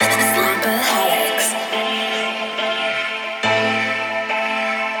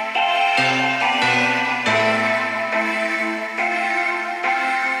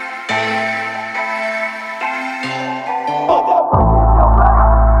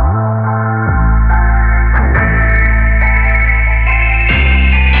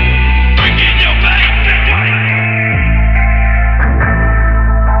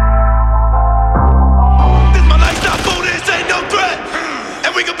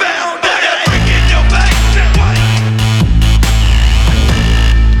bound. Put that brick in your back.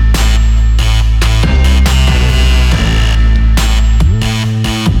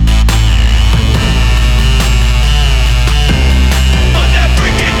 Put that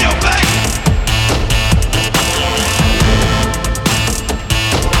brick in your back.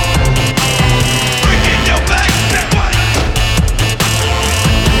 Brick in your back.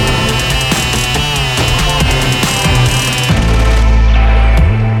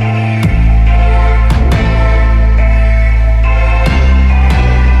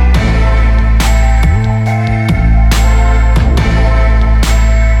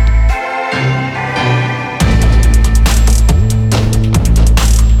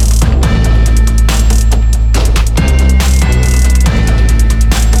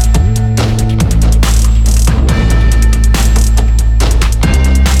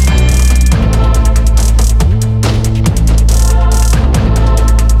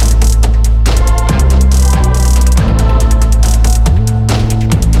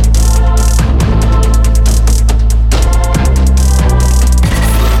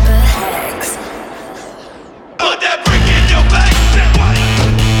 Put that brick in your back.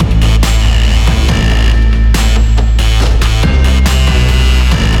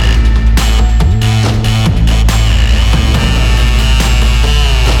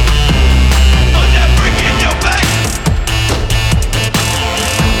 Put that brick in your back.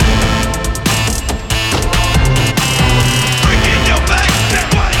 Brick in your back.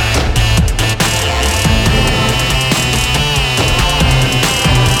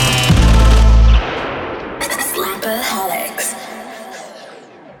 Slapaholics.